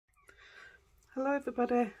Hello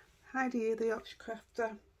everybody, Heidi the Yorkshire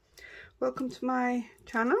crafter. Welcome to my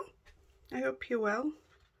channel. I hope you're well.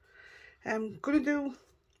 I'm going to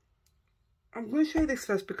show you this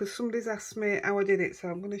first because somebody's asked me how I did it, so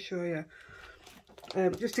I'm going to show you.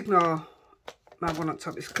 Just ignore my one on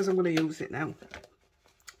top, it's because I'm going to use it now.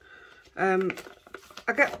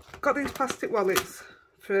 I got these plastic wallets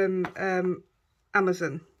from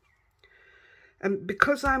Amazon, and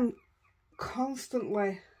because I'm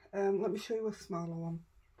constantly let me show you a smaller one.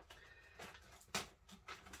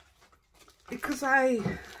 Because I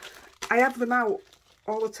have them out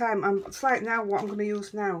all the time. It's like now what I'm going to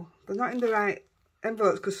use now. They're not in the right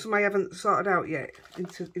envelopes because some I haven't sorted out yet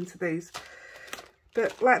into these.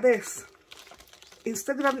 But like this,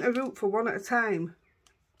 instead of having to root for one at a time,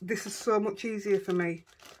 this is so much easier for me.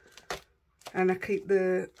 And I keep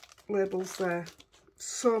the labels there.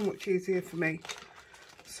 So much easier for me.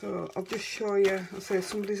 So I'll just show you. I'll say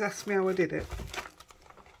somebody's asked me how I did it.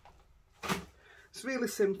 It's really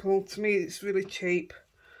simple. To me, it's really cheap.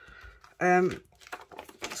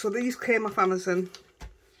 So these came off Amazon.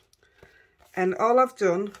 And all I've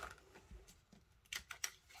done,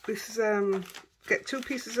 this is get 2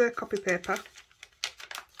 pieces of copy paper.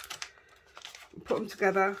 Put them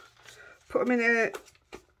together. Put them in a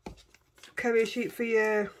carrier sheet for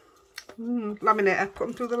your laminator. Put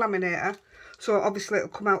them through the laminator. So obviously it'll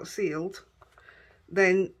come out sealed.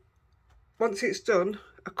 Then once it's done,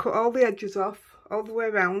 I cut all the edges off, all the way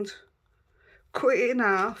around, cut it in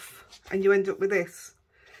half, and you end up with this.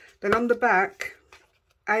 Then on the back,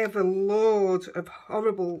 I have a load of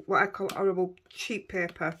horrible, what I call horrible cheap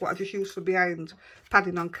paper, what I just use for behind,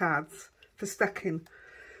 padding on cards, for stacking.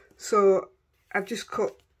 So I've just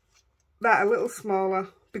cut that a little smaller,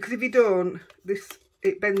 because if you don't,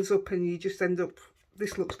 it bends up and you just end up,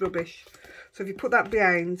 this looks rubbish. So if you put that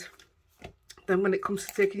behind, then when it comes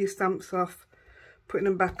to taking your stamps off, putting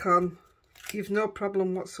them back on, you've no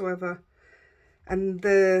problem whatsoever. And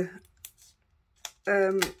the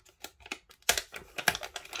I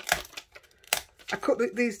cut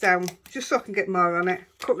these down just so I can get more on it.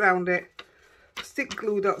 Cut round it, stick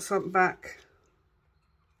glue dots on back,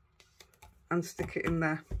 and stick it in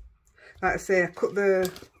there. Like I say, I cut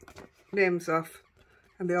the names off,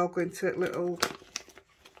 and they all go into little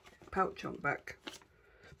pouch on back.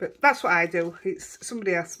 But that's what I do. It's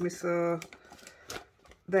somebody asked me, so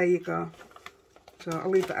there you go. So I'll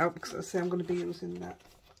leave that out because I say I'm going to be using that.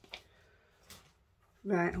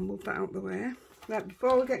 Right, I'll move that out the way. Right,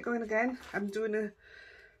 before we get going again, I'm doing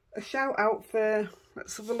a shout out for,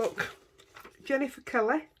 let's have a look, Jennifer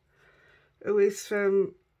Kelly, who is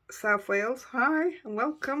from South Wales. Hi and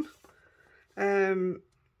welcome.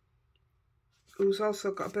 Who's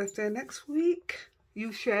also got a birthday next week.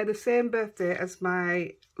 You share the same birthday as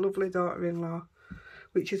my lovely daughter-in-law,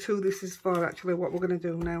 which is who this is for, actually, what we're going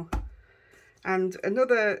to do now. And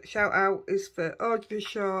another shout out is for Audrey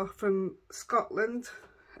Shaw from Scotland,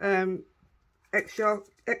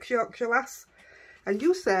 ex-Yorkshire lass. And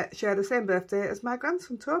you share the same birthday as my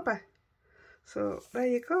grandson Toby. So there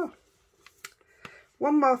you go.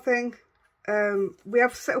 One more thing, we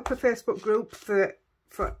have set up a Facebook group for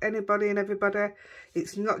anybody and everybody.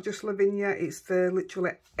 It's not just Lavinia, it's for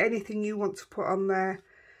literally anything you want to put on there.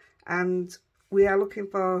 And we are looking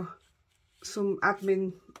for some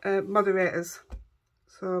admin moderators.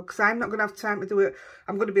 So, because I'm not going to have time to do it,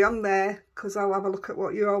 I'm going to be on there because I'll have a look at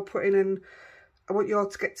what you're all putting in. I want you all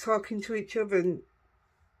to get talking to each other and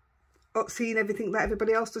seeing everything that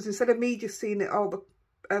everybody else does. Instead of me just seeing it, all the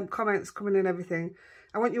comments coming in, everything.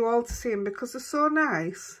 I want you all to see them because they're so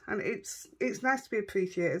nice, and it's nice to be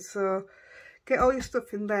appreciated. So get all your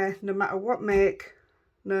stuff in there, no matter what make,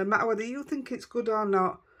 no matter whether you think it's good or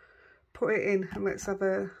not. Put it in and let's have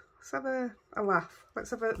a laugh. I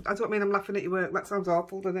don't mean I'm laughing at your work. That sounds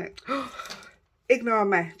awful, doesn't it? Ignore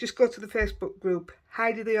me. Just go to the Facebook group,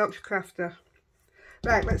 Heidi the Yorkshire crafter.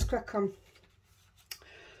 Right, let's crack on.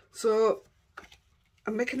 So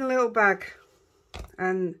I'm making a little bag,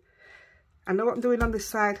 and I know what I'm doing on this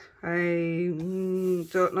side. I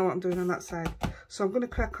don't know what I'm doing on that side. So I'm going to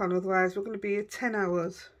crack on, otherwise we're going to be here 10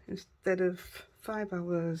 hours instead of 5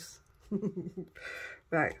 hours.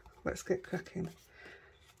 Right, let's get cracking.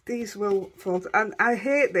 These will fold, and I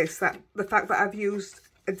hate the fact that I've used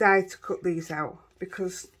a die to cut these out,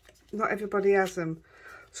 because not everybody has them.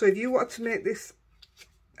 So if you want to make this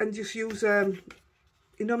and just use, you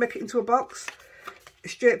know, make it into a box,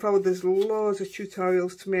 straightforward. There's loads of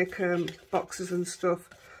tutorials to make boxes and stuff.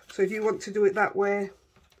 So if you want to do it that way,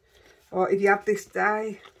 or if you have this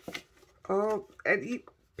die, or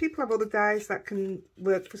people have other dies that can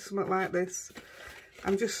work for something like this.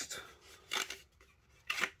 I'm just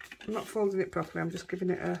I'm not folding it properly, I'm just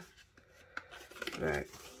giving it a... Right.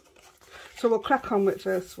 So we'll crack on with the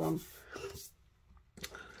first one.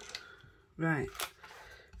 Right.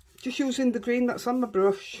 Just using the green that's on my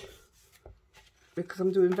brush, because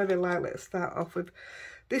I'm doing very lightly to start off with.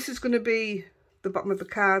 This is going to be the bottom of the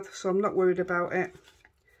card, so I'm not worried about it.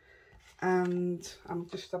 And I'm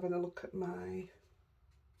just having a look at my...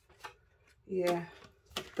 Yeah,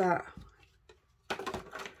 that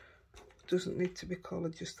doesn't need to be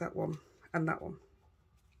coloured, just that one and that one.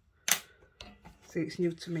 See, it's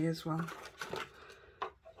new to me as well.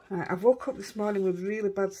 Right, I woke up this morning with really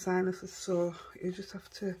bad sinuses, so you just have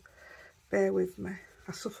to bear with me.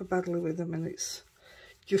 I suffer badly with them, and it's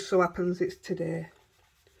just so happens it's today.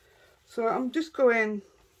 So I'm just going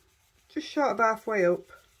just short of halfway up,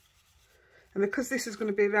 and because this is going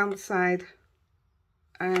to be around the side,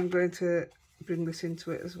 I am going to bring this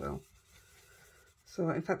into it as well. So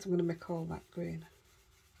in fact I'm going to make all that green.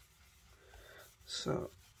 So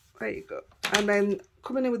there you go. And then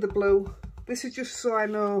coming in with the blue, this is just so I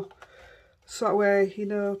know sort of where, you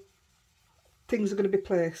know, things are going to be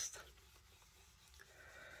placed.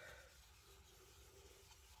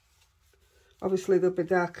 Obviously they'll be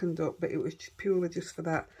darkened up, but it was purely just for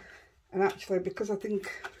that. And actually, because I think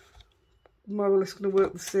more or less going to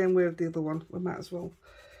work the same way with the other one, we might as well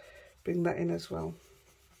bring that in as well.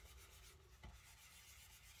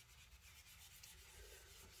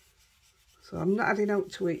 So I'm not adding out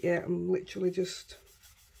to it yet, I'm literally just...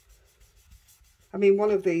 I mean,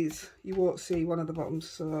 one of these, you won't see one of the bottoms,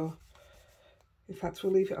 so in fact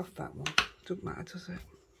we'll leave it off that one. Doesn't matter, does it?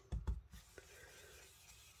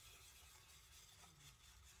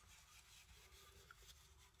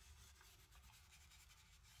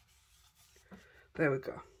 There we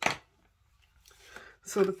go.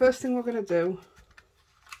 So the first thing we're going to do,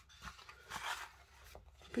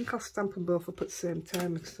 I think I'll stamp them both up at the same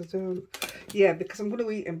time, because I don't... Yeah, because I'm going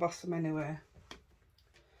to eat emboss them anyway.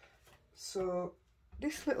 So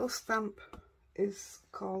this little stamp is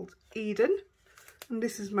called Eden, and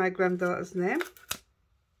this is my granddaughter's name.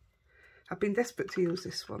 I've been desperate to use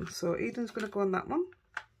this one, so Eden's going to go on that one.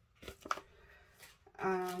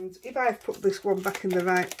 And if I've put this one back in the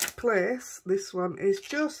right place, this one is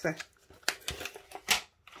Josie.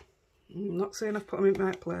 I'm not saying I've put them in the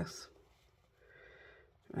right place.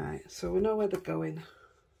 Right, so we know where they're going.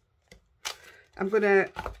 I'm going to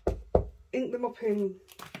ink them up in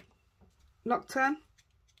Nocturne.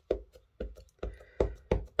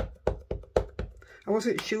 I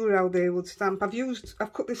wasn't sure how they would stamp.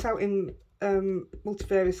 I've cut this out in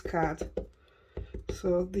multivarious card,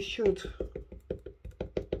 so this should,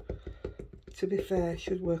 to be fair,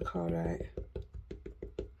 should work alright.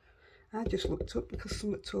 I just looked up because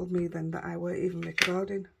someone told me then that I weren't even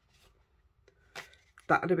recording.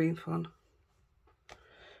 That would have been fun.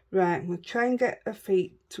 Right, I'm going to try and get her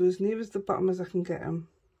feet to as near as the bottom as I can get them.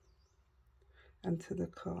 And to the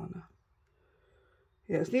corner.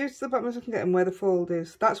 Yeah, as near to the bottom as I can get them, where the fold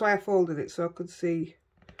is. That's why I folded it, so I could see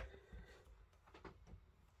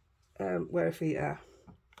where her feet are.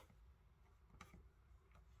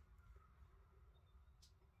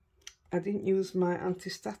 I didn't use my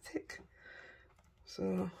anti-static,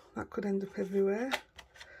 so that could end up everywhere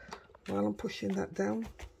while I'm pushing that down.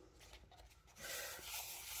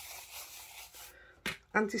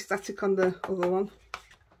 Anti-static on the other one.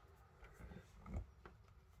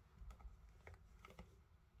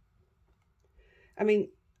 I mean,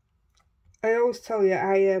 I always tell you,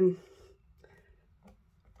 I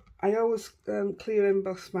always clear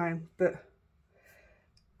emboss mine, but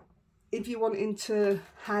if you're wanting to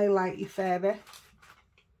highlight your fairy,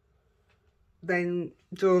 then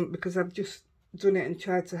don't, because I've just done it and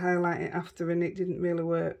tried to highlight it after and it didn't really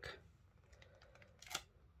work.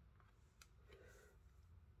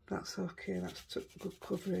 That's okay, that's good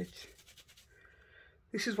coverage.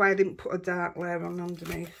 This is why I didn't put a dark layer on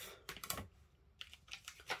underneath.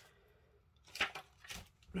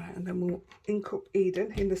 Right, and then we'll ink up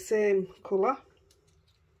Eden in the same colour.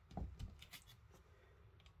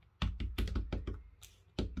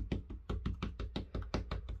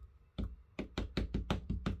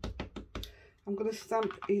 I'm going to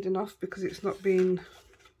stamp Eden off because it's not been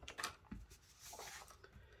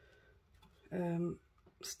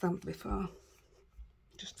stamped before,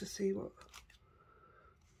 just to see what...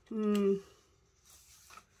 We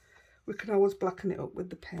can always blacken it up with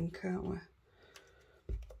the pen, can't we?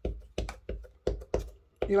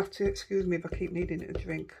 You'll have to excuse me if I keep needing a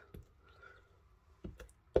drink.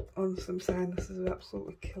 On some sinuses are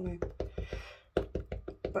absolutely killing.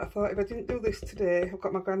 But I thought if I didn't do this today, I've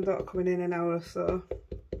got my granddaughter coming in an hour or so.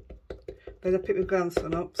 Then I pick my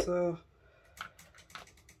grandson up, so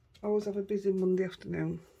always have a busy Monday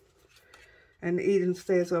afternoon. And Eden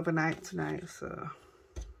stays overnight tonight, so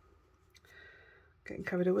getting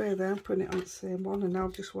carried away there. I'm putting it on the same one, and I'll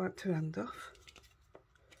just wipe her hand off.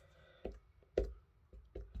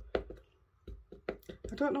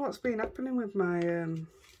 I don't know what's been happening with my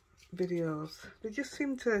videos. They just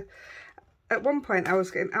seem to... At one point, I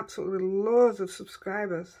was getting absolutely loads of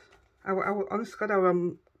subscribers. Honest to God, I was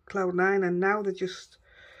on cloud 9, and now they're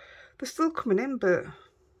still coming in, but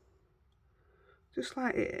just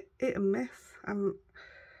like it a myth. I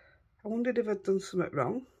wondered if I'd done something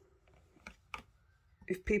wrong.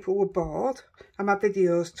 If people were bored, and my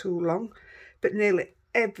videos too long, but nearly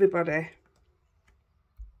everybody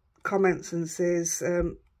comments and says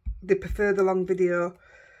they prefer the long video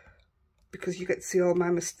because you get to see all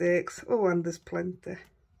my mistakes. Oh, and there's plenty.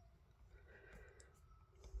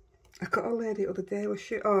 I got a lady the other day, was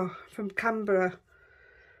she? Oh, from Canberra.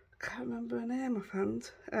 I can't remember her name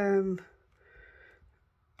offhand. And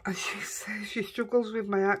she says she struggles with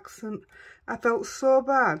my accent. I felt so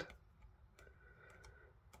bad.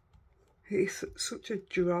 It's such a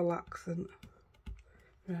droll accent.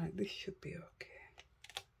 Right, this should be okay.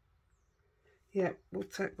 Yeah, we'll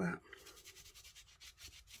take that.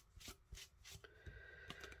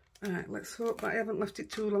 Alright, let's hope that I haven't left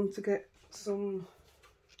it too long to get some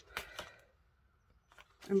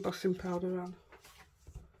embossing powder on.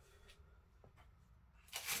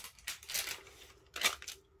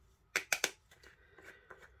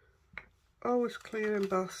 Always clear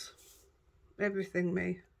emboss. Everything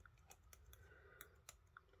me.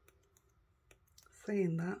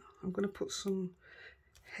 Saying that, I'm going to put some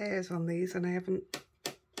hairs on these, and I haven't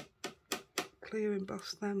clear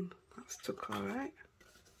embossed them. That's took alright.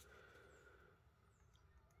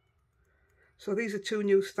 So these are 2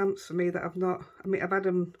 new stamps for me that I've not, I mean,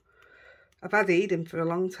 I've had Eden for a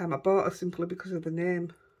long time. I bought her simply because of the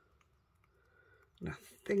name. And I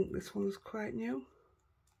think this one's quite new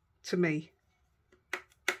to me.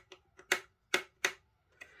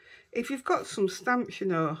 If you've got some stamps, you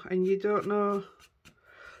know, and you don't know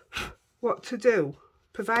what to do,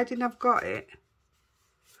 providing I've got it.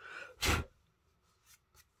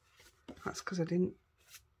 That's because I didn't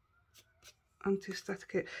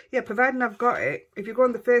anti-static it. Yeah, providing I've got it. If you go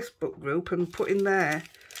on the Facebook group and put in there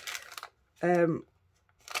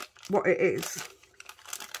what it is,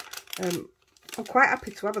 I'm quite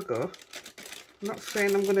happy to have a go. I'm not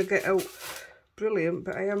saying I'm going to get out brilliant,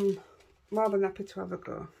 but I am more than happy to have a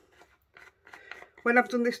go. When I've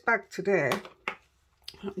done this bag today,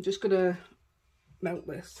 I'm just going to melt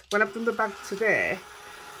this. When I've done the bag today,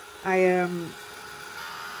 I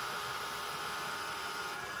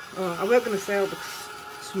I weren't going to say it because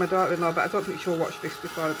it's my daughter-in-law, but I don't think she'll watch this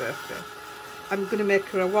before her birthday. I'm going to make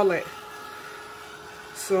her a wallet.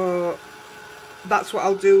 So that's what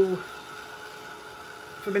I'll do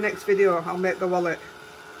for my next video. I'll make the wallet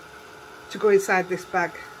to go inside this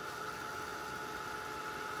bag.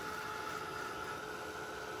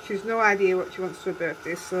 She's no idea what she wants for her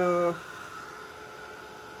birthday, so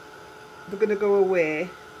they're going to go away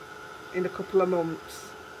in a couple of months,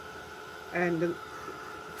 and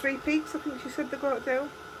 3 Peaks I think she said they're going to do.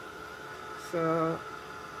 So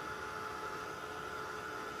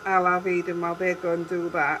I'll have Eden while they go and do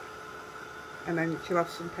that, and then she'll have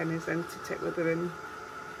some pennies then to take with her and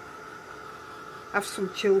have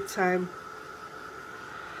some chill time.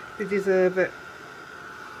 They deserve it.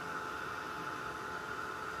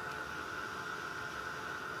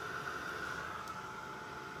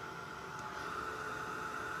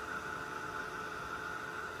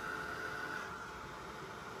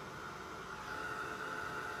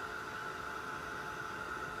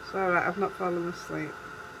 It's alright, I've not fallen asleep.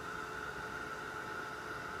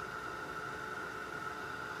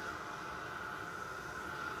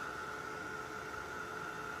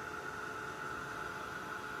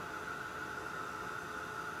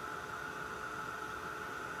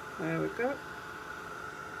 There we go.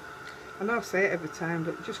 I know I say it every time,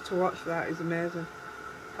 but just to watch that is amazing.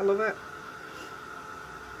 I love it.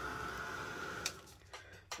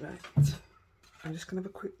 Right, I'm just going to have a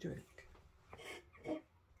quick drink.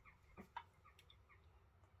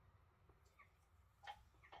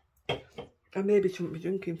 I maybe shouldn't be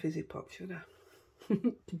drinking fizzy pop, should I?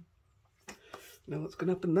 Know what's going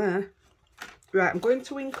to happen there. Right, I'm going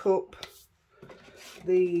to ink up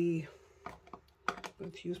the... I'm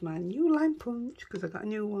going to use my new line punch because I got a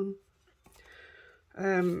new one.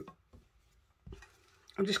 I'm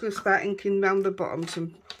just going to start inking round the bottoms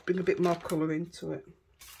and bring a bit more colour into it.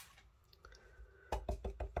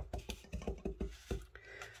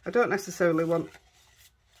 I don't necessarily want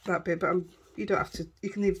that bit, but you don't have to, you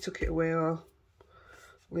can either tuck it away or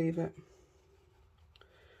leave it.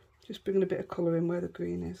 Just bringing a bit of colour in where the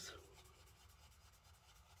green is.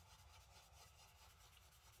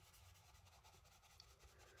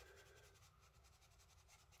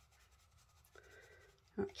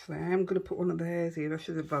 Actually, I am going to put one of the hairs here. I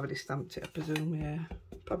should have already stamped it, I presume. Yeah,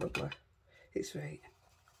 probably. It's right.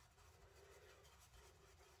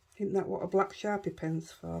 Isn't that what a black Sharpie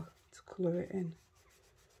pen's for? To colour it in.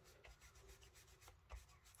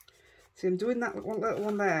 See, I'm doing that one little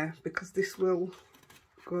one there because this will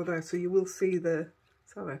go there. So you will see the,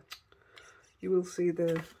 you will see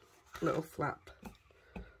the little flap.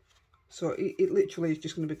 So it literally is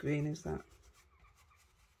just going to be green, is that?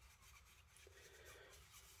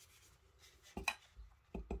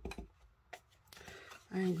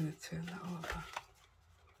 I am going to turn that over.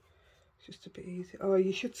 It's just a bit easy. Oh,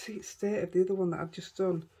 you should see it state of the other one that I've just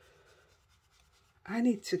done. I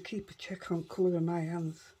need to keep a check on colour of my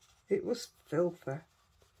hands. It was filthy.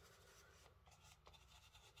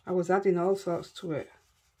 I was adding all sorts to it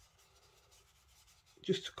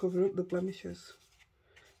just to cover up the blemishes.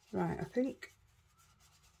 Right, I think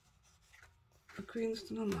the green's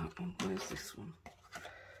done on that one. Where's this one?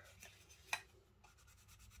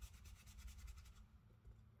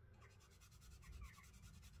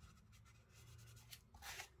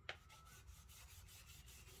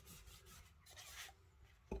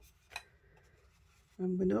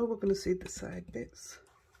 And we know we're going to see the side bits.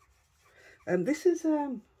 And this is,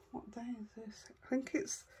 what day is this? I think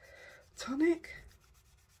it's tonic.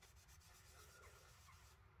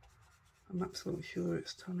 I'm absolutely sure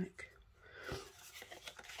it's tonic.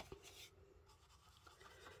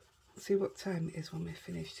 Let's see what time it is when we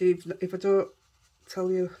finish. See, if I don't tell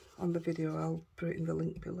you on the video, I'll put it in the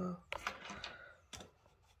link below.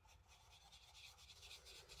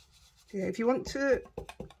 Yeah, if you want to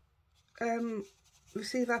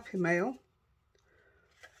receive happy mail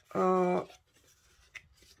or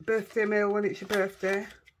birthday mail when it's your birthday,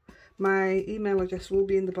 my email address will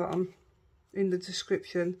be in the bottom in the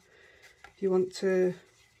description. If you want to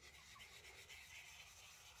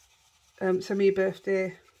send me your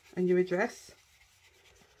birthday and your address,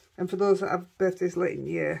 and for those that have birthdays late in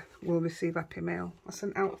the year will receive happy mail. I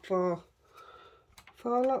sent out 4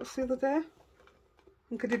 lots the other day. I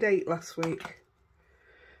think I did 8 last week.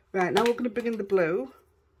 Right, now we're going to bring in the blue.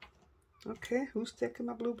 Okay, who's taking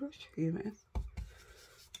my blue brush? Here it is.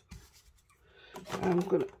 I'm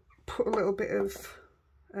going to put a little bit of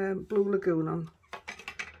Blue Lagoon on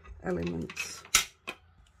Elements.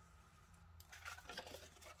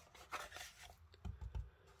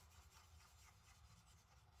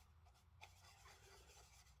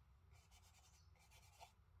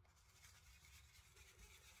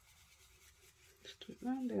 Just do it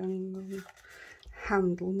round the angle.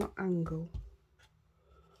 Handle, not angle.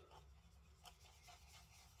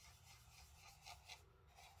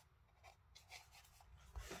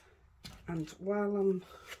 And while I'm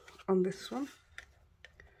on this one,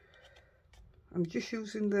 I'm just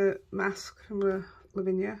using the mask from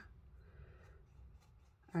Lavinia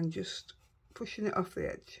and just pushing it off the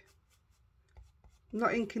edge. I'm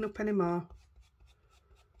not inking up anymore.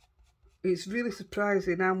 It's really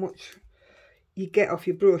surprising how much you get off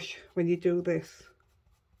your brush when you do this.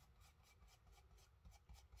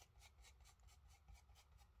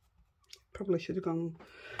 Probably should have gone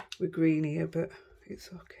with green here, but it's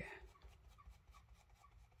okay.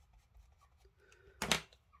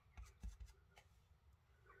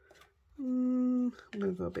 I'm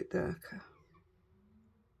going to go a bit darker.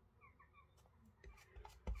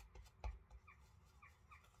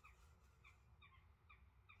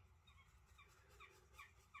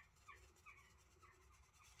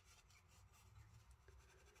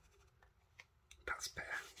 That's better.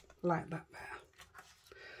 I like that better.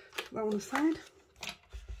 Put that on the side.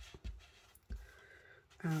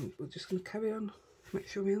 And we're just going to carry on. Make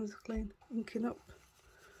sure my hands are clean. Inking up.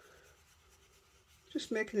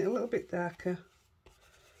 Just making it a little bit darker.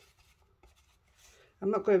 I'm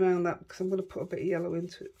not going around that because I'm going to put a bit of yellow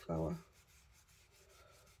into it, flower.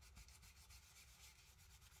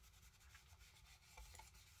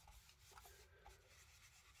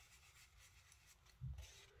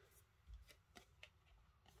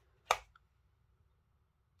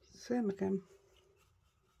 Same again.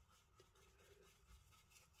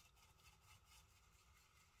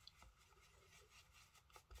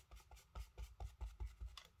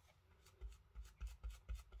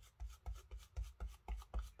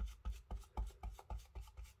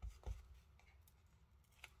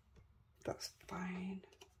 That's fine.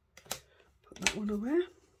 Put that one away.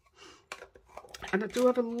 And I do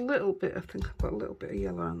have a little bit, I think I've got a little bit of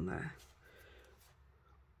yellow on there.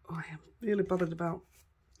 Oh, I am really bothered about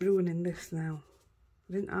ruining this now.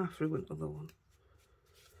 I didn't half ruin the other one.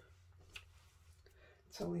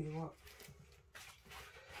 Tell you what.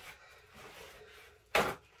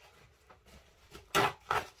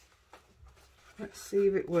 Let's see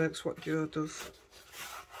if it works what Joe does.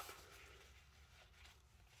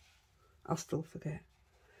 I'll still forget.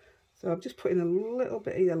 So I've just put in a little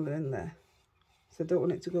bit of yellow in there. So I don't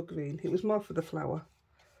want it to go green. It was more for the flower.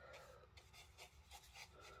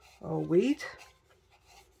 Or weed.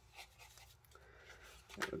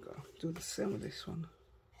 There we go. Do the same with this one.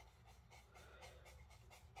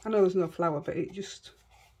 I know there's no flower, but it just...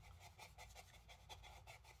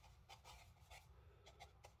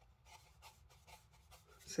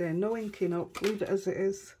 Say no inking up, leave it as it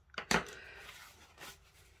is.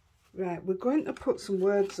 Right, we're going to put some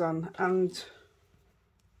words on and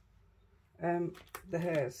the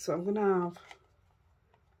hairs. So I'm going to have,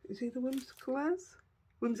 is he the whimsical hairs?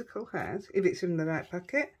 Whimsical hairs, if it's in the right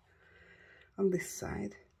packet, on this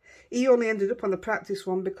side. He only ended up on the practice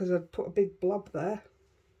one because I'd put a big blob there.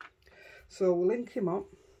 So we'll link him up.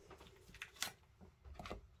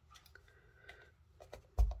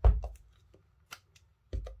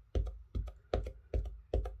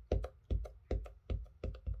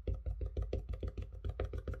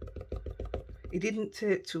 He didn't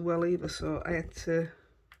take too well either, so I had to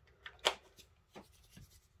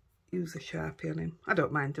use a Sharpie on him. I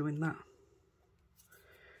don't mind doing that.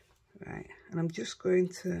 Right, and I'm just going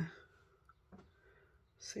to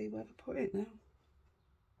see where to put it now.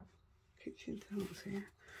 Kitchen towels here.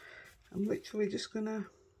 I'm literally just gonna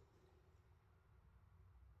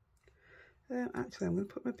actually I'm gonna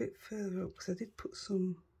put my bit further up because I did put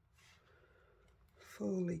some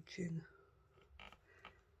foliage in.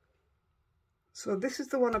 So this is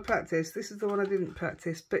the one I practiced, this is the one I didn't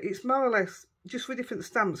practice, but it's more or less just with different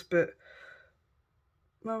stamps, but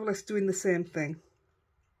more or less doing the same thing.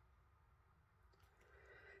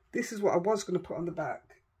 This is what I was going to put on the back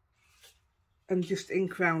and just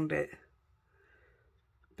ink round it,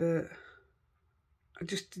 but I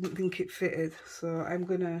just didn't think it fitted, so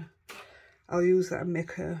I'll use that and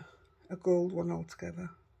make a gold one altogether.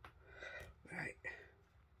 Right.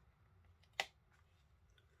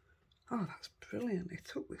 Oh, that's brilliant. It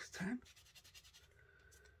took this time.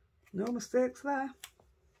 No mistakes there.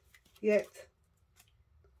 Yet.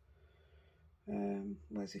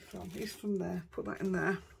 Where's he from? He's from there. Put that in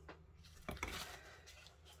there.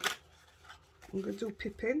 I'm going to do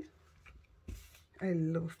Pippin. I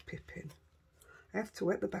love Pippin. I have to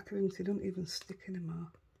wet the back of him so he don't even stick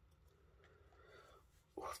anymore.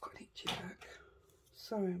 Oh, I've got an itchy back.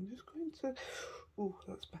 Sorry, I'm just going to... Oh,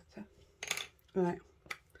 that's better. Right.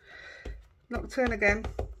 Nocturne again.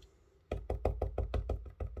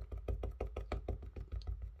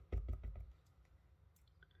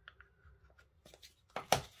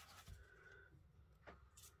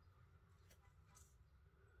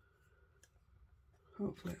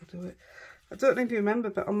 Hopefully it'll do it. I don't know if you remember,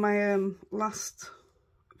 but on my last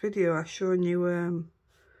video I shown you a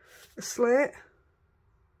slate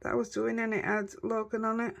that I was doing and it had Logan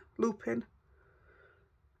on it, looping.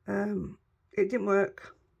 It didn't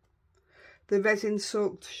work. The resin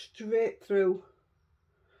soaked straight through.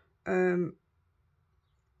 You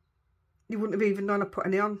wouldn't have even known I put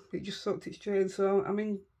any on. It just soaked it straight in. So I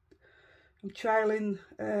mean, I'm trialing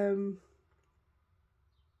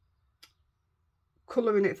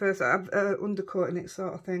colouring it first, undercoating it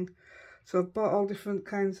sort of thing. So I've bought all different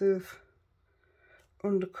kinds of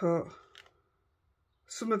undercoat.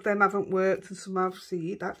 Some of them haven't worked and some have.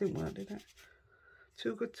 See, that didn't work, did it?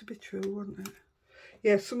 Too good to be true, wasn't it?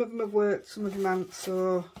 Yeah, some of them have worked, some of them haven't.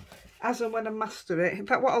 So as and when I master it, in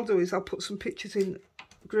fact what I'll do is I'll put some pictures in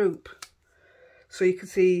group so you can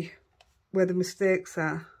see where the mistakes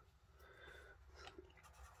are.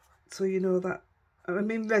 So you know that, I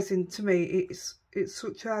mean, resin to me, it's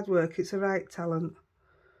such hard work, it's a right talent.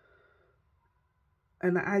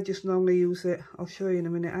 And I just normally use it, I'll show you in a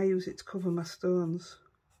minute, I use it to cover my stones.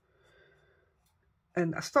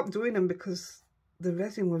 And I stopped doing them because the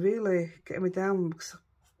resin were really getting me down because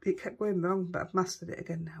it kept going wrong, but I've mastered it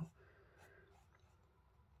again now.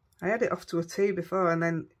 I had it off to a T before and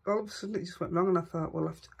then all of a sudden it just went wrong and I thought,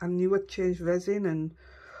 well, I knew I'd changed resin and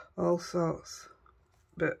all sorts.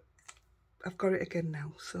 But I've got it again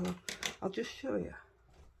now, so I'll just show you.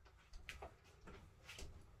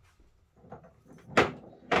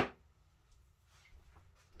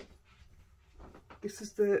 This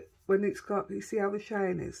is the, when it's got, you see how the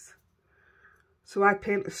shine is? So I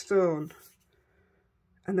paint a stone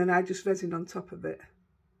and then I just resin on top of it.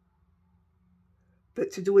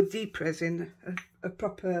 But to do a deep resin, a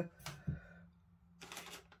proper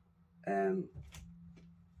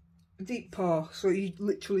deep pour, so you're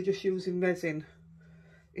literally just using resin.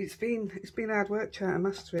 It's been hard work trying to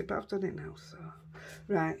master it, but I've done it now. So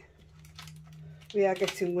right, we are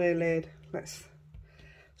getting waylaid.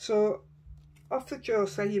 So off the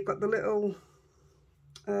juicer you've got the little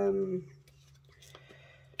I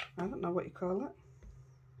don't know what you call it.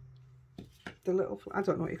 I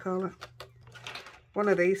don't know what you call it. One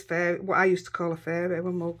of these fairy, what I used to call a fairy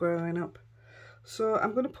when we were growing up. So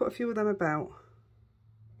I'm going to put a few of them about.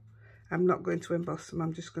 I'm not going to emboss them.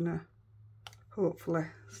 I'm just going to hopefully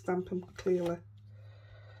stamp them clearly.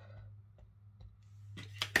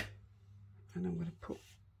 And I'm going to put,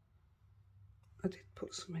 I did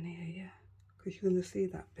put some in here, yeah, because you're going to see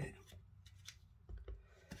that bit.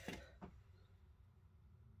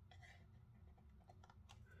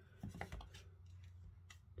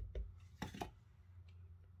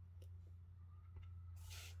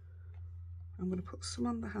 I'm going to put some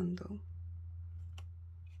on the handle.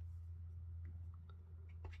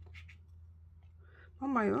 I'm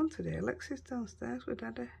on my own today. Alexi's downstairs with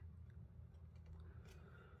Daddy.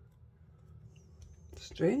 It's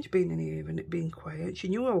strange being in here and it being quiet. She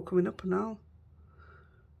knew I was coming up and all.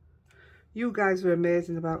 You guys are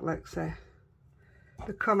amazing about Lexi.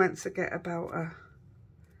 The comments I get about her.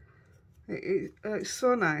 It's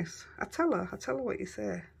so nice. I tell her what you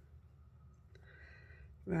say.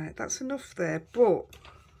 Right, that's enough there, but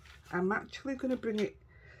I'm actually going to bring it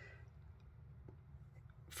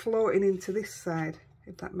floating into this side,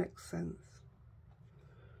 if that makes sense.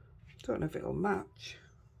 Don't know if it'll match.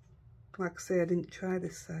 Like I say, I didn't try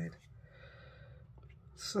this side.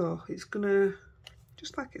 So it's going to,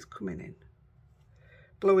 just like it's coming in,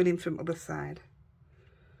 blowing in from the other side.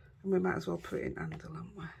 And we might as well put it in handle,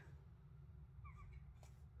 haven't we?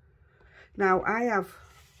 Now I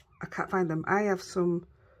can't find them. I have some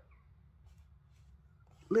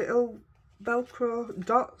little Velcro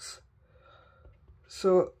dots.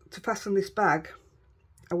 So to fasten this bag,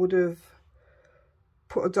 I would have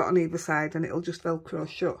put a dot on either side and it'll just Velcro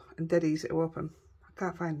shut and dead easy to open. I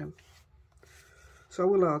can't find them. So I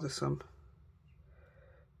will order some.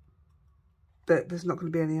 But there's not going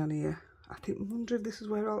to be any on here. I wonder if this is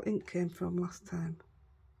where all ink came from last time.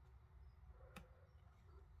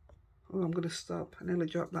 Oh, I'm going to stop. I nearly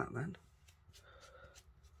dropped that then.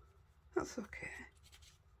 That's okay.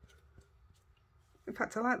 In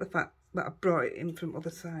fact, I like the fact that I brought it in from the other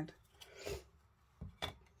side.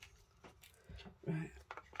 Right.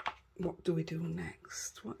 What do we do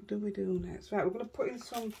next? What do we do next? Right, we're going to put in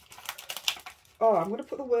some... Oh, I'm going to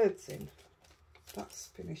put the words in. That's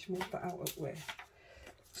finished. Move that out of the way.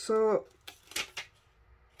 So,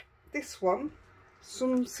 this one,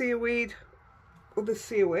 some seaweed, other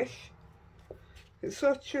seawish. It's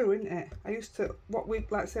so true, isn't it? I used to, what we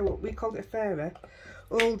called it a fairy,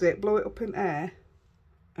 hold it, blow it up in air,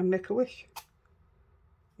 and make a wish.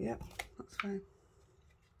 Yep, that's fine.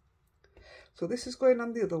 So this is going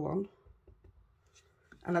on the other one.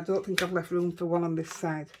 And I don't think I've left room for one on this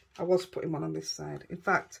side. I was putting one on this side. In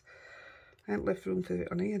fact, I haven't left room for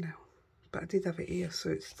it on here now. But I did have it here,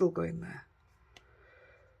 so it's still going there.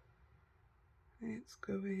 It's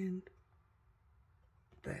going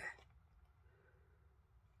there.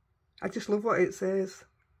 I just love what it says.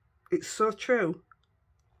 It's so true.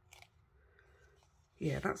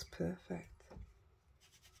 Yeah, that's perfect.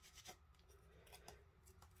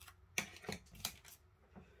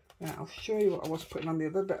 Right, I'll show you what I was putting on the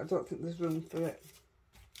other bit. I don't think there's room for it.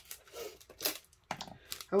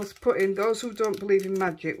 I was putting, those who don't believe in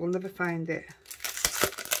magic will never find it.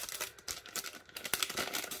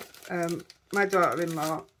 My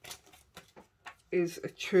daughter-in-law is a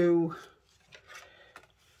true,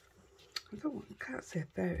 I can't say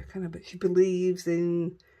fairy, can I? But she believes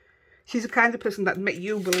in, she's the kind of person that make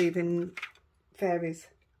you believe in fairies.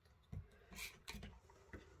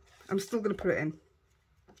 I'm still going to put it in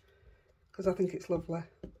because I think it's lovely.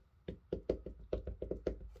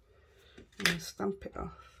 I'm going to stamp it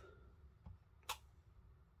off.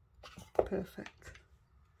 Perfect.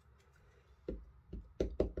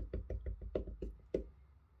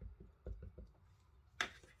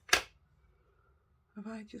 Have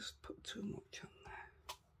I just put too much on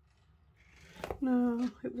there? No,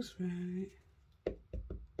 it was right.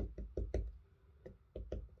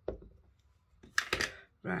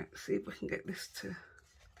 Right, see if we can get this to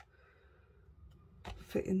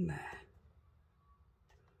fit in there.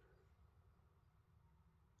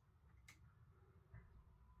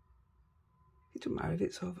 It doesn't matter if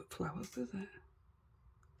it's over flowers, does it?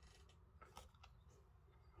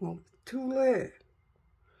 Well, too late.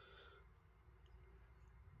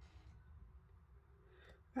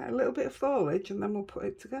 Right, a little bit of foliage and then we'll put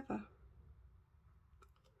it together.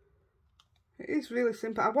 It is really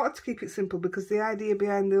simple. I wanted to keep it simple because the idea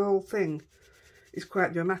behind the whole thing is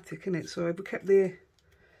quite dramatic, isn't it? So if we kept the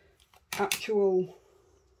actual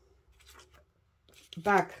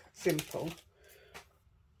bag simple,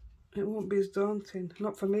 it won't be as daunting.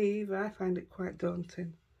 Not for me either. I find it quite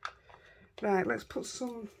daunting. Right, let's put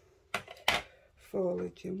some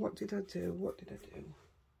foliage in. What did I do? What did I do?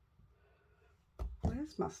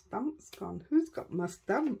 Where's my stamps gone? Who's got my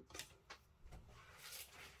stamp?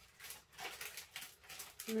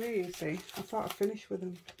 There you see. I thought I'd finished with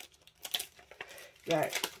them.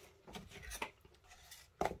 Right.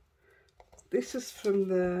 This is from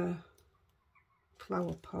the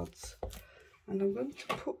flower pods. And I'm going to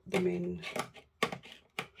put them in.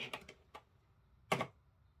 I'm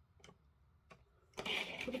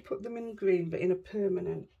going to put them in green, but in a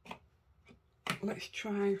permanent. Let's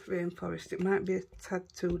try rainforest. It might be a tad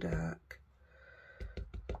too dark.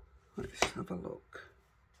 Let's have a look.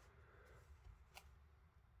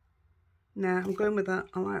 Nah, I'm going with that.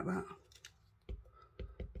 I like that.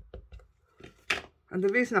 And the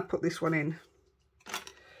reason I put this one in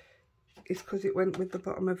is because it went with the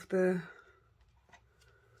bottom of the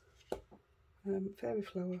fairy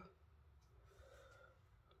flower.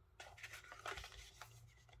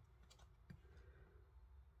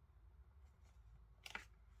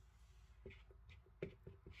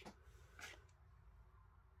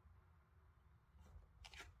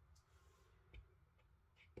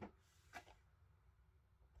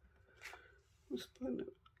 Just putting a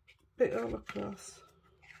bit all across.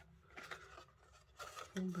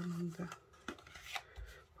 Hold them under.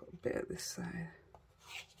 Put a bit at this side.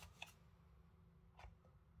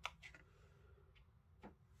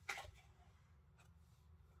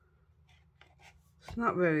 It's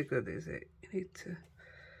not very good, is it? You need to.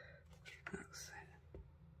 That's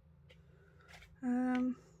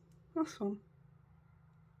it. That's one.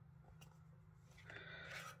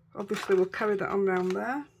 Obviously, we'll carry that on round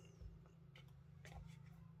there.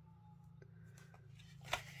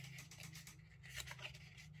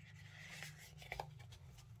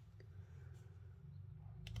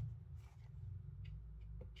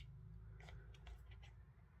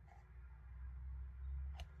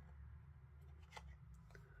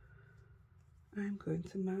 I'm going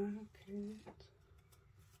to mark it.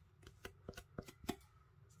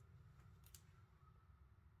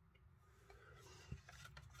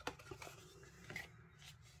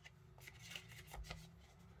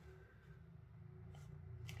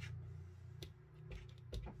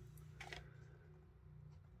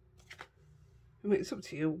 I mean, it's up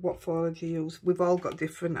to you what foliage you use. We've all got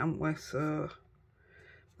different, haven't we? So,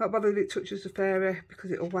 not bothered if it touches the fairy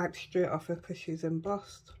because it'll wipe straight off her because she's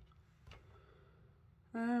embossed.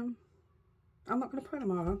 I'm not going to put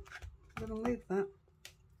them all on. I'm going to leave that.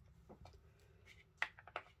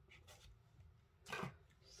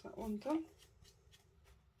 Is that one done?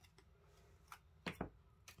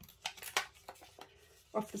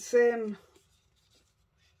 Off the same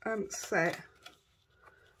set,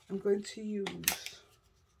 I'm going to use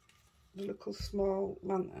the little small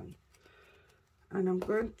lantern and I'm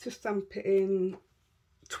going to stamp it in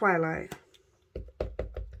Twilight.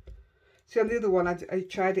 See, on the other one, I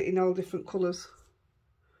tried it in all different colours.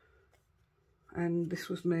 And this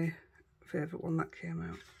was my favourite one that came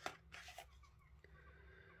out.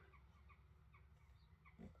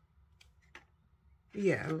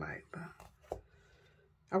 Yeah, I like that.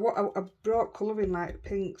 I brought colouring like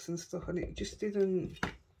pinks and stuff and it just didn't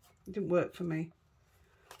work for me.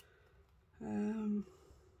 I'll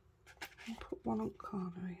put one on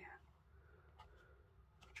corner here.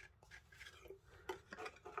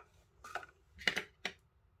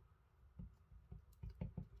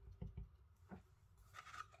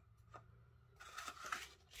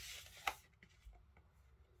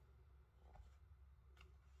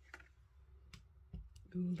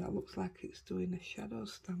 Ooh, that looks like it's doing a shadow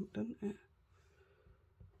stamp, doesn't it?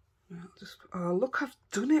 I'll just, oh look, I've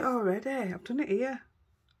done it already. I've done it here.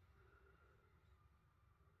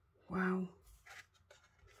 Wow.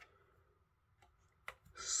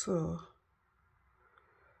 So,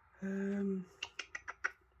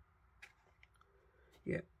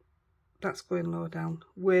 yeah, that's going low down,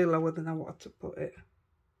 way lower than I wanted to put it.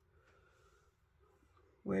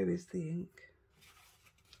 Where is the ink?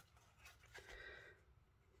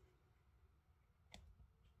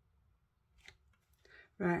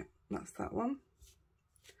 Right, that's that one.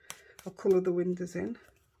 I'll colour the windows in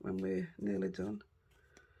when we're nearly done.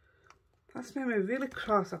 That's made me really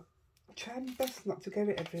cross. I've tried my best not to get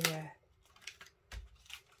it everywhere.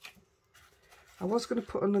 I was going to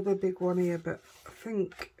put another big one here, but I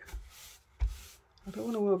think I don't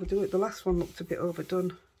want to overdo it. The last one looked a bit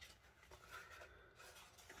overdone.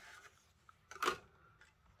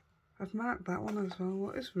 I've marked that one as well.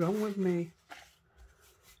 What is wrong with me?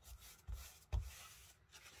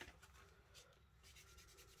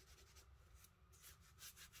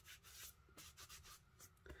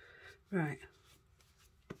 Right.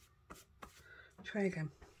 Try again.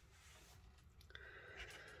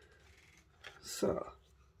 So,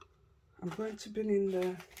 I'm going to bring in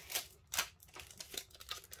the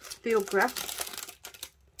field grass.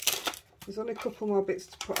 There's only a couple more bits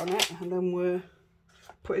to put on it, and then we're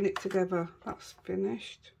putting it together. That's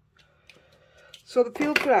finished. So the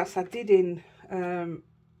field grass I did in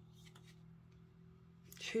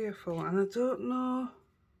Cheerful, and I don't know.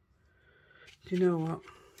 Do you know what?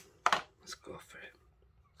 Let's go for it.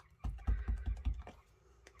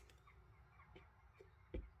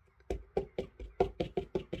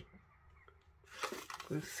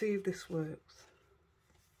 I'm going to see if this works.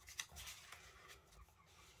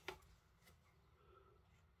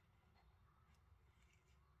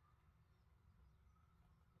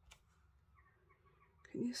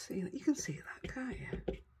 Can you see that? You can see that, can't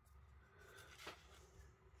you?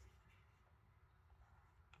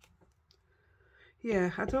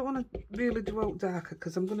 Yeah, I don't want to really do out darker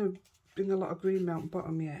because I'm going to bring a lot of green out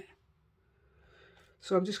bottom yet.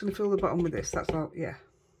 So I'm just going to fill the bottom with this, that's all, yeah.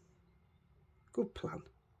 Good plan.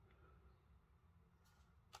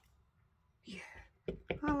 Yeah,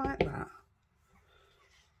 I like that.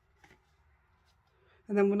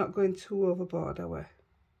 And then we're not going too overboard, are we?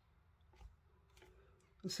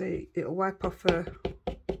 I'll see, it'll wipe off her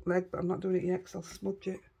leg, but I'm not doing it yet because I'll smudge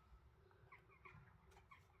it.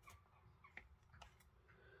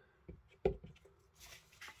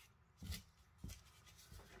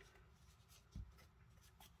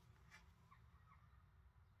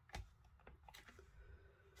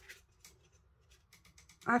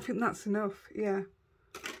 I think that's enough, yeah.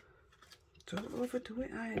 Don't overdo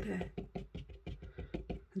it either.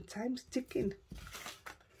 And time's ticking.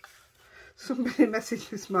 Somebody messaged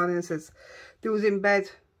this morning and says they was in bed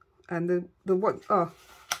and they went, oh,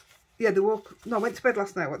 yeah, they went to bed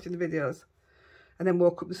last night watching the videos and then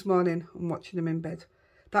woke up this morning and watching them in bed.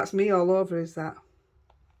 That's me all over, is that.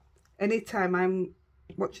 Anytime I'm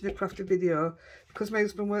watching a crafted video, because my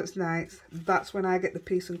husband works nights, that's when I get the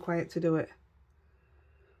peace and quiet to do it.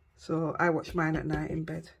 So I watch mine at night in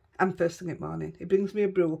bed and first thing in the morning. He brings me a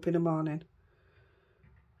brew up in the morning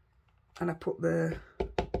and I put a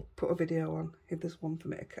video on if there's one for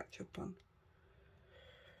me to catch up on.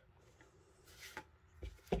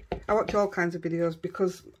 I watch all kinds of videos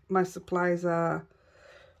because my supplies are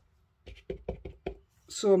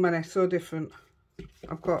so many, so different.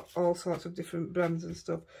 I've got all sorts of different brands and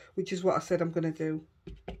stuff, which is what I said I'm going to do.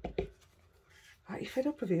 Are you fed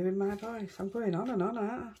up of hearing my voice? I'm going on and on,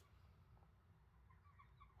 aren't I?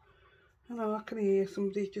 I know, I can hear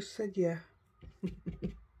somebody just said yeah.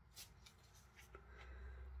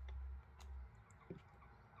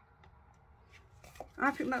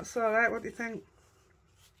 I think that's alright, what do you think?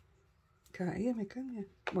 Can't hear me, can you?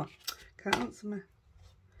 Well, can't answer me.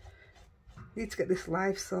 Need to get this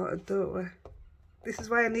live sorted, don't we? This is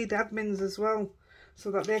why I need admins as well, so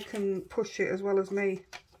that they can push it as well as me.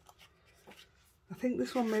 I think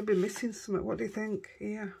this one may be missing something. What do you think?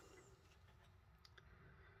 Here.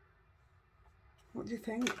 What do you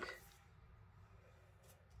think?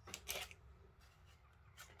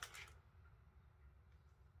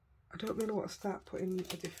 I don't really want to start putting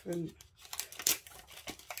a different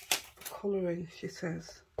colouring, she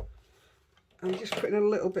says. I'm just putting a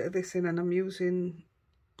little bit of this in and I'm using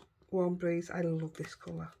Warm Breeze. I love this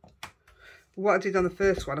colour. What I did on the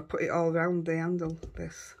first one, I put it all around the handle,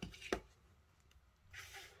 this.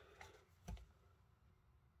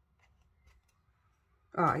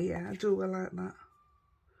 Oh yeah, I do, I like that.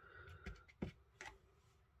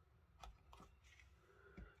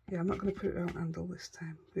 Yeah, I'm not going to put it around the handle this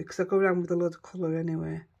time because I go around with a load of colour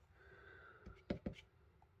anyway.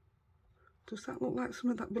 Does that look like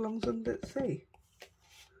something that belongs under the sea?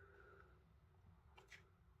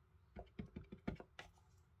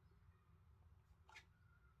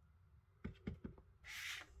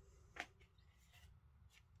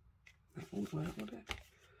 That won't work, would it?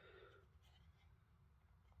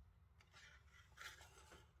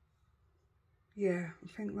 Yeah, I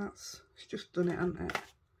think it's just done it, hasn't it?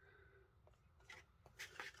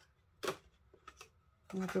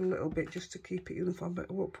 I'll add a little bit just to keep it uniform, but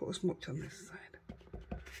I won't put as much on this side.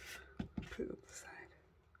 Put it up the side.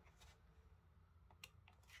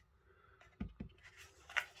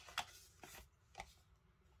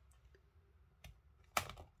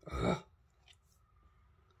 Ugh.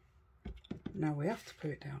 Now we have to put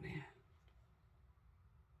it down here.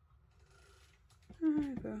 There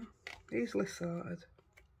we go. Easily sorted.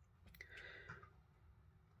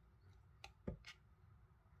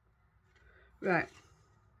 Right,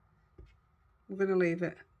 we're going to leave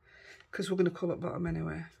it because we're going to colour at bottom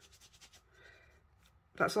anyway.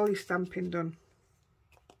 That's all your stamping done.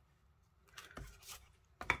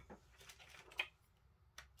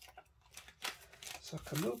 So I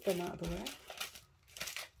can move them out of the way.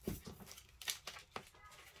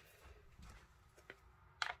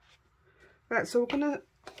 Right, so we're going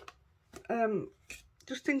to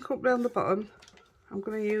just ink up round the bottom. I'm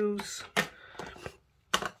going to use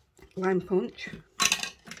lime punch.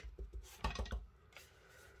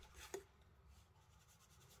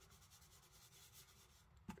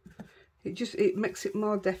 It makes it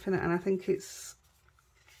more definite, and I think it's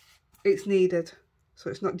needed, so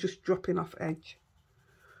it's not just dropping off edge.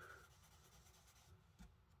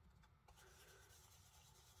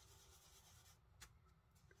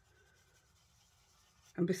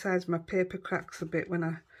 And besides, my paper cracks a bit when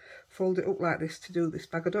I fold it up like this to do this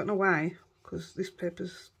bag. I don't know why, because this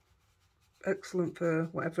paper's excellent for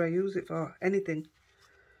whatever I use it for, anything.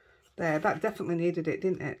 There, that definitely needed it,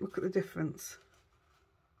 didn't it? Look at the difference.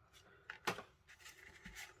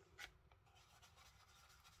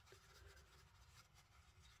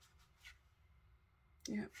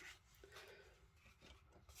 Yeah.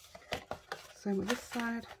 Same with this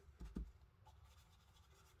side.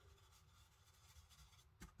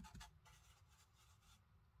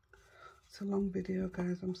 It's a long video,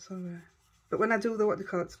 guys, I'm sorry. But when I do the, what they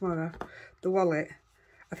call it tomorrow, the wallet,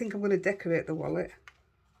 I think I'm going to decorate the wallet.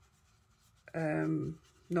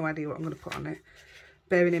 No idea what I'm going to put on it.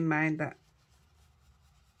 Bearing in mind that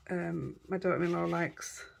my daughter-in-law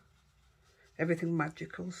likes everything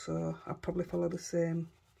magical, so I'll probably follow the same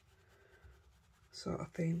sort of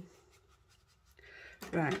theme.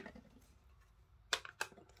 Right.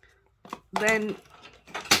 Then,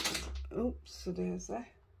 oops, a daisy.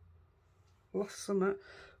 Lost some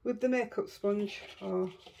with the makeup sponge, or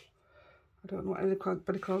I don't know what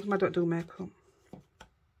anybody calls them. I don't do makeup.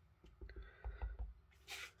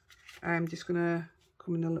 I'm just gonna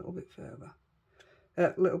come in a little bit further,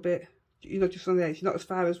 a little bit, you know, just on the edge, not as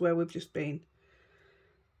far as where we've just been.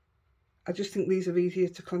 I just think these are easier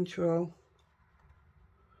to control.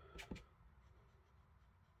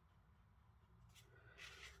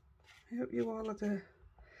 I hope you all had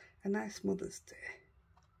a nice Mother's Day.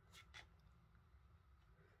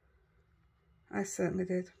 I certainly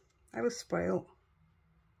did. I was spoilt.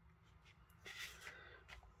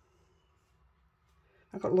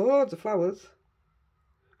 I got loads of flowers.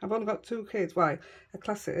 I've only got 2 kids. Why? I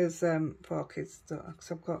class it as 4 kids,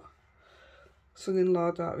 because I've got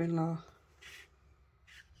son-in-law, daughter-in-law.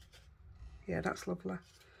 Yeah, that's lovely.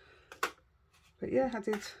 But yeah,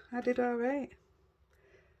 I did all right.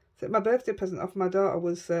 So my birthday present off my daughter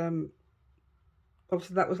was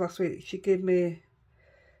obviously that was last week. She gave me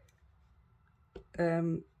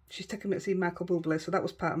she's taken me to see Michael Bublé, so that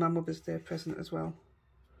was part of my Mother's Day present as well.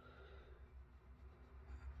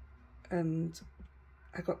 And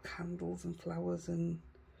I got candles and flowers, and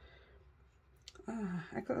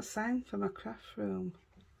I got a sign for my craft room.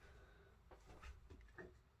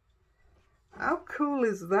 How cool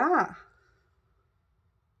is that?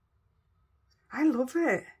 I love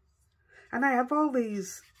it. And I have all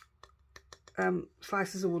these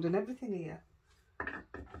slices of wood and everything here.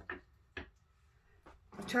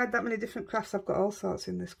 I've tried that many different crafts. I've got all sorts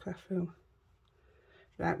in this craft room.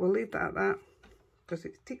 Right, we'll leave that at that, because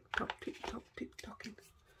it's tick-tock, tick-tock, tick-tocking.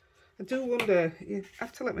 I do wonder, you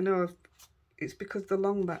have to let me know if it's because they're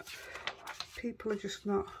long that people are just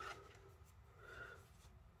not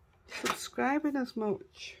subscribing as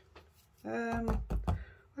much.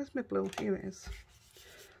 Where's my blue? Here it is.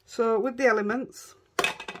 So with the elements,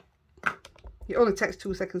 it only takes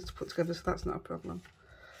 2 seconds to put together, so that's not a problem.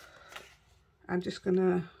 I'm just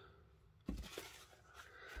gonna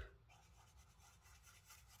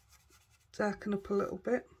darken up a little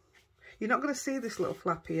bit. You're not going to see this little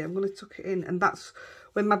flap here. I'm going to tuck it in, and that's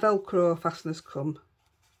when my Velcro fasteners come.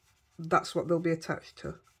 That's what they'll be attached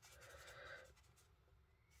to.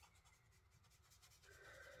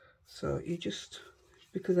 So you just,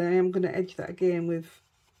 because I am going to edge that again with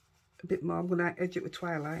a bit more, I'm going to edge it with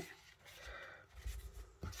Twilight.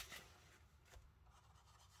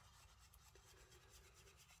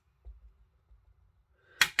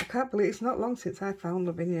 I can't believe it's not long since I found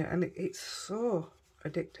Lavinia, and it's so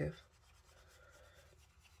addictive.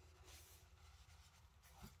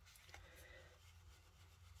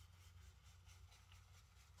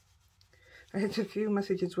 I had a few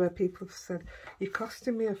messages where people have said, you're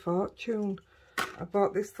costing me a fortune. I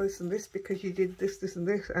bought this, this and this because you did this, this and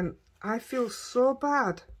this. And I feel so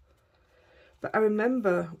bad. But I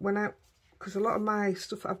remember when because a lot of my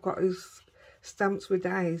stuff I've got is stamps with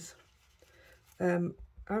dies.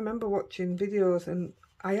 I remember watching videos and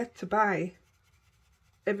I had to buy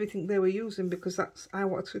everything they were using because I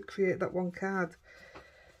wanted to create that one card.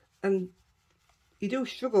 And you do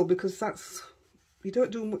struggle because you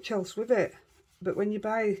don't do much else with it. But when you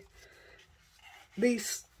buy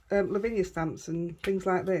these Lavinia stamps and things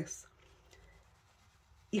like this,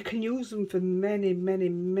 you can use them for many, many,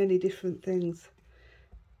 many different things.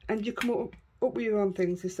 And you come up with your own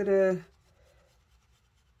things instead of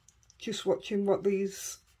just watching what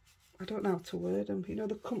these, I don't know how to word them, you know,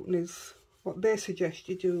 the companies, what they suggest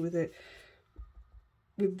you do with it.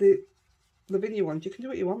 With the Lavinia ones, you can do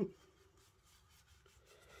what you want.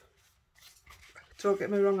 Don't get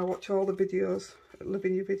me wrong, I watch all the videos,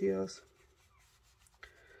 Lavinia videos.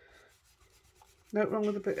 Nothing wrong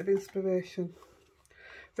with a bit of inspiration.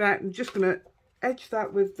 Right, I'm just going to edge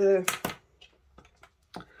that with the,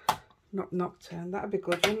 not Nocturne, that'd be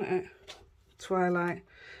good, wouldn't it? Twilight.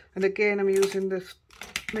 And again, I'm using this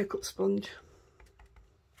makeup sponge.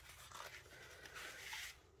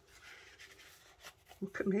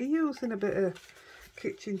 Look at me using a bit of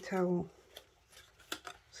kitchen towel.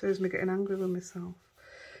 Saves me getting angry with myself.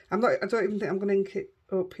 I don't even think I'm going to ink it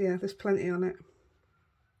up here. There's plenty on it.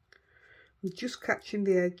 I'm just catching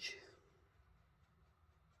the edge.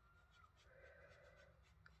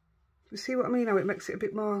 You see what I mean? How it makes it a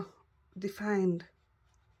bit more defined.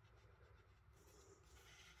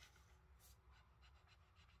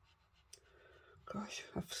 Gosh,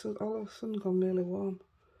 all of a sudden gone really warm.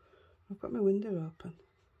 I've got my window open.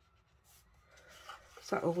 It's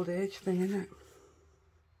that old age thing, isn't it?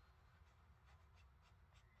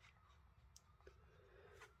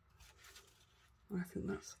 I think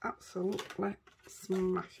that's absolutely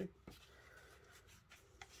smashing.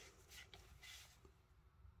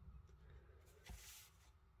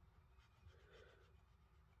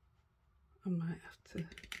 I might have to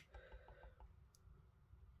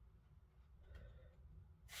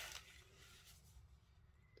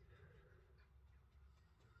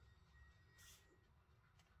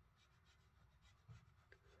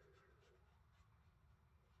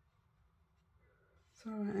it's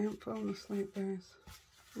alright, I ain't falling asleep, guys.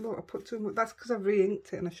 Look, I put too much. That's because I've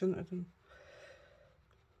re-inked it and I shouldn't have done.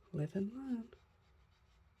 Live and learn.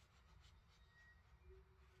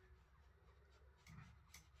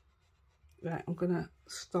 Right, I'm going to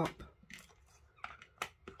stop.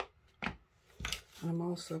 And I'm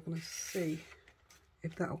also going to see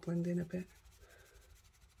if that'll blend in a bit.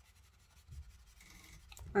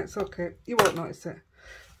 That's okay. You won't notice it.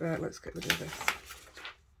 Right, let's get rid of this.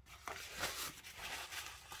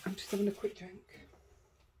 I'm just having a quick drink.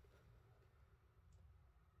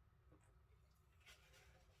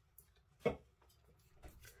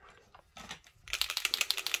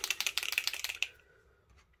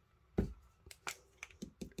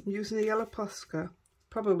 I'm using a yellow Posca.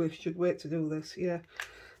 Probably should wait to do this, yeah.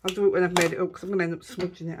 I'll do it when I've made it up because I'm going to end up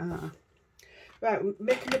smudging it, aren't I? Right, I'm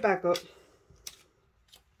making the bag up.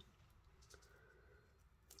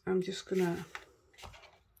 I'm just going to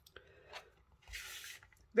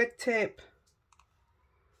red tape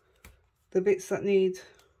the bits that need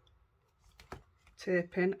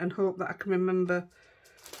taping and hope that I can remember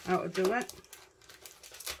how to do it.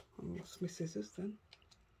 I lost my scissors then.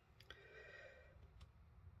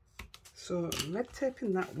 So I'm red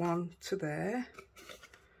taping that one to there,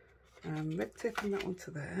 and red taping that one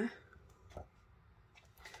to there.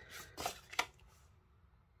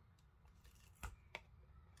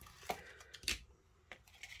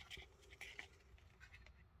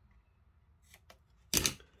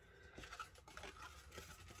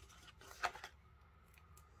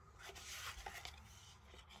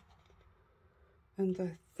 And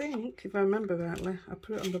I think, if I remember rightly, I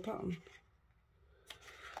put it on the bottom.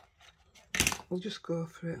 We'll just go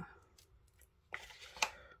for it.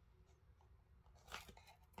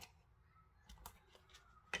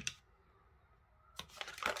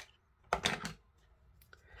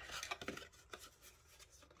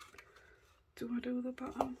 Do I do the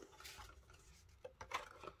bottom?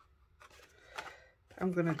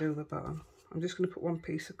 I'm going to do the bottom. I'm just going to put one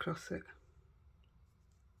piece across it.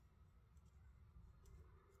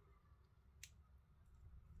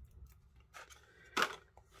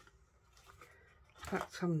 In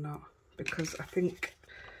fact, I'm not, because I think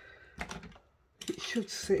it should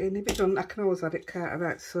sit in. If it doesn't, I can always add it, can't I?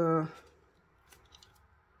 Right, so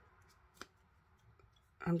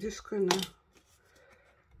I'm just going to, if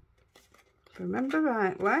I remember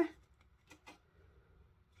rightly,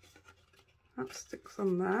 that sticks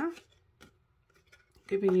on there,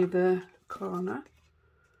 giving you the corner.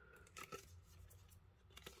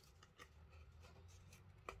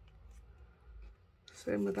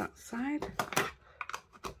 Same with that side.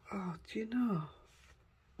 Oh, do you know?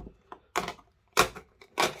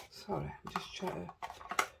 Sorry, I'm just trying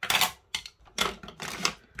to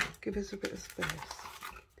give us a bit of space.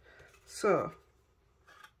 So,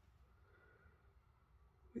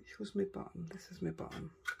 which was my bottom? This is my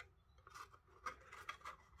bottom.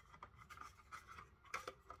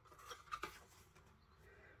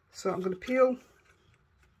 So I'm going to peel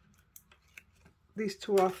these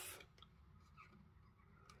two off.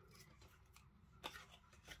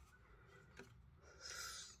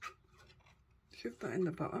 Shove that in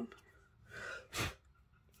the bottom.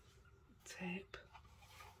 Tape.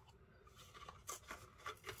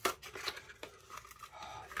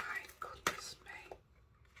 Oh my goodness me.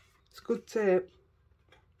 It's good tape.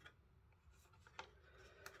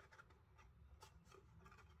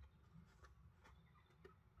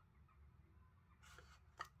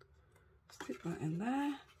 Stick that in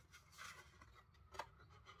there.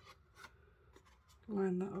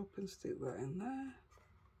 Line that up and stick that in there.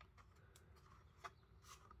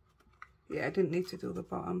 Yeah, I didn't need to do the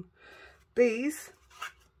bottom. These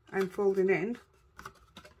I'm folding in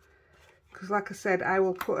because, like I said, I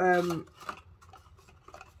will put a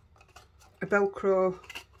Velcro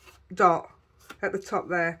dot at the top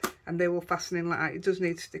there, and they will fasten in like that. It does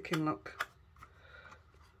need sticking, look.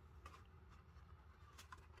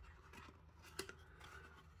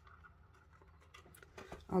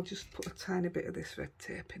 I'll just put a tiny bit of this red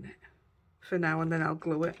tape in it for now, and then I'll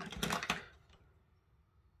glue it.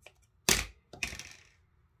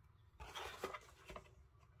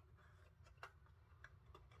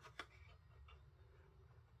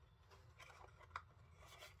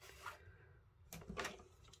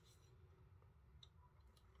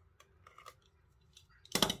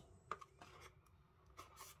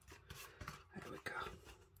 There we go.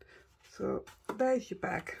 So there's your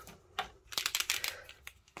bag.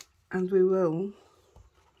 And we will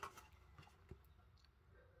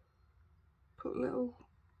put little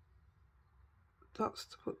dots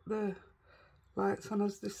to put the lights on,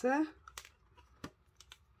 as they say.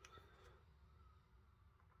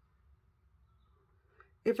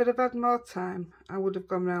 If I'd have had more time, I would have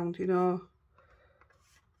gone round, you know,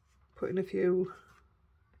 putting a few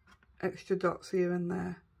extra dots here and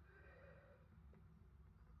there.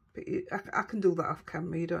 But I can do that off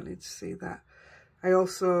camera, you don't need to see that. I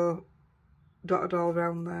also dotted all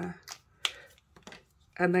around there.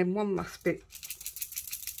 And then one last bit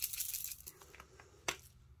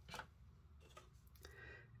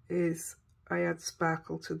is I add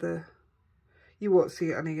sparkle to the, you won't see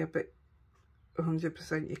it on here, but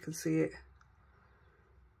 100% you can see it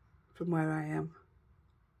from where I am.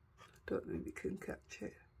 Don't know if you can catch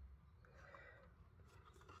it.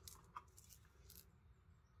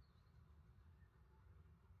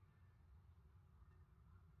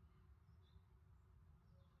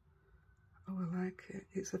 Oh, I like it.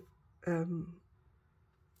 It's a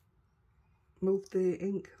move the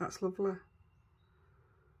ink. That's lovely.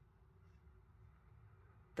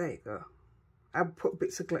 There you go. I'll put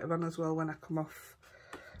bits of glitter on as well when I come off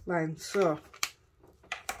line. So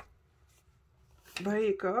there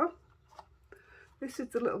you go. This is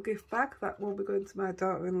the little gift bag that will be going to my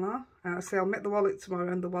daughter-in-law. And I say I'll make the wallet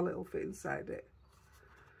tomorrow, and the wallet will fit inside it.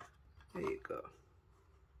 There you go.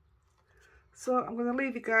 So I'm going to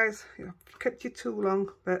leave you guys. I've kept you too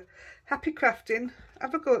long, but happy crafting.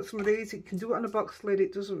 Have a go at some of these. You can do it on a box lid.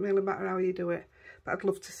 It doesn't really matter how you do it, but I'd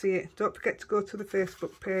love to see it. Don't forget to go to the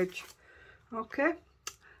Facebook page. Okay,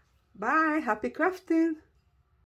 bye. Happy crafting.